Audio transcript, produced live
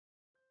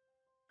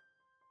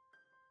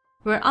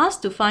We're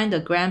asked to find the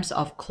grams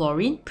of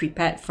chlorine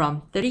prepared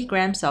from 30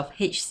 grams of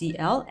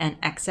HCl and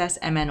excess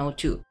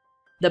MnO2.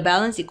 The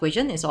balance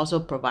equation is also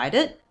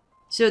provided.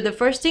 So the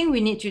first thing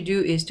we need to do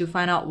is to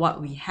find out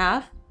what we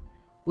have,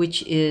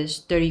 which is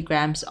 30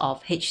 grams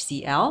of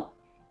HCl.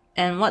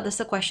 And what does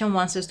the question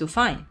want us to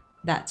find?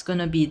 That's going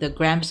to be the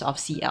grams of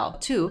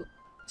Cl2.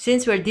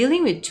 Since we're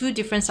dealing with two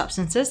different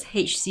substances,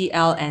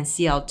 HCl and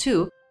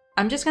Cl2,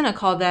 I'm just going to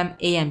call them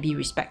A and B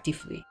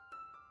respectively.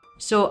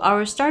 So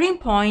our starting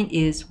point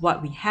is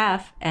what we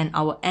have, and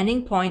our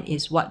ending point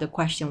is what the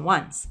question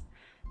wants.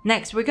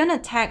 Next, we're going to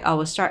tag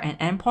our start and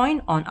end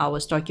point on our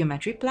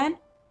stoichiometry plan.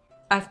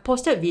 I've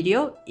posted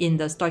video in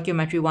the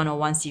Stoichiometry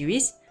 101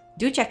 series.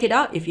 Do check it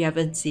out if you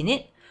haven't seen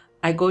it.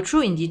 I go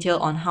through in detail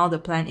on how the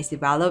plan is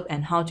developed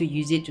and how to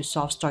use it to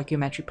solve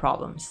stoichiometry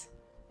problems.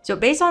 So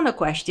based on the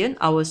question,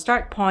 our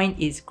start point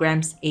is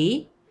grams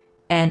A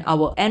and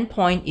our end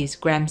point is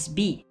grams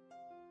B.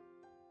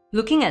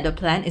 Looking at the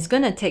plan, it's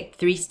going to take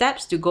 3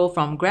 steps to go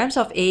from grams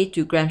of A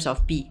to grams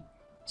of B.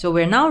 So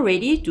we're now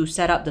ready to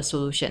set up the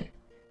solution.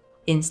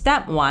 In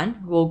step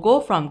 1, we'll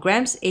go from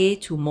grams A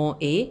to mole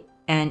A,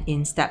 and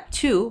in step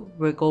 2,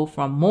 we'll go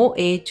from mole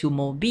A to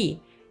mole B.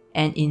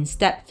 And in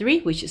step 3,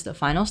 which is the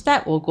final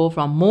step, we'll go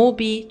from mole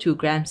B to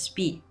grams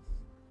B.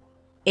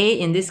 A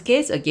in this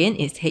case, again,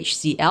 is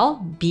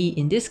HCl. B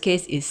in this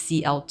case is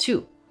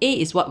Cl2. A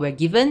is what we're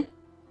given.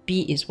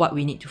 B is what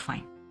we need to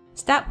find.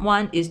 Step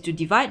 1 is to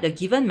divide the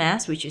given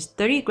mass, which is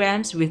 30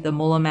 grams, with the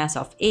molar mass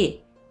of A.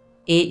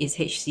 A is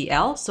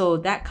HCl, so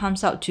that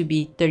comes out to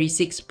be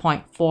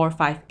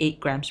 36.458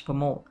 grams per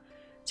mole.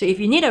 So if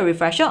you need a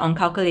refresher on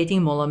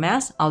calculating molar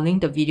mass, I'll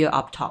link the video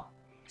up top.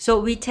 So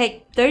we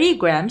take 30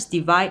 grams,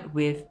 divide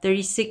with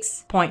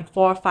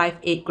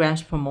 36.458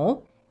 grams per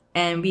mole,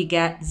 and we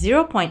get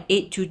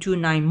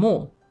 0.8229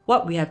 mole.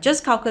 What we have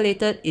just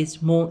calculated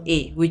is mole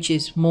A, which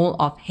is mole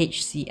of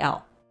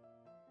HCl.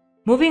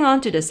 Moving on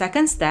to the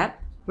second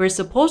step, we're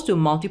supposed to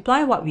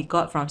multiply what we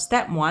got from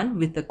step 1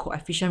 with the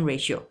coefficient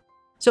ratio.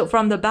 So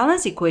from the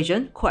balance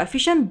equation,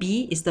 coefficient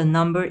B is the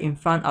number in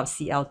front of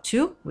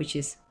Cl2, which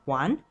is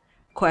 1.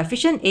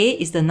 Coefficient A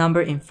is the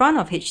number in front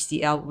of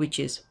HCl, which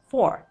is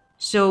 4.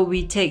 So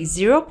we take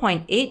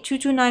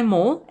 0.8229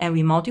 mole and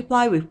we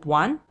multiply with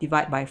 1,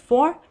 divide by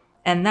 4,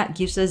 and that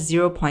gives us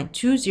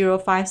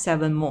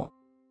 0.2057 mole.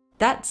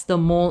 That's the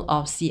mole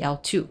of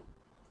Cl2.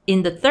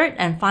 In the third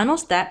and final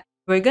step,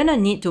 we're going to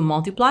need to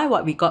multiply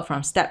what we got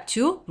from step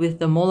 2 with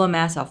the molar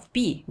mass of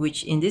B,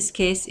 which in this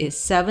case is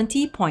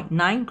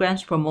 70.9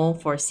 grams per mole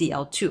for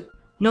Cl2.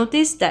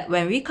 Notice that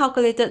when we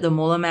calculated the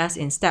molar mass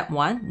in step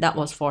 1, that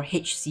was for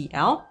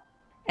HCl,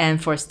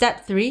 and for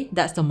step 3,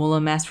 that's the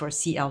molar mass for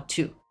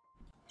Cl2.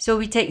 So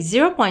we take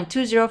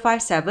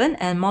 0.2057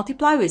 and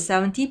multiply with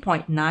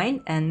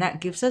 70.9, and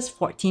that gives us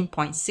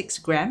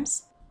 14.6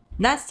 grams.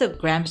 That's the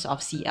grams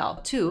of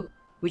Cl2,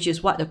 which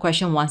is what the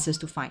question wants us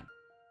to find.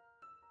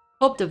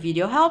 Hope the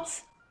video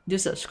helps. Do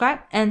subscribe,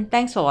 and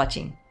thanks for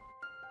watching.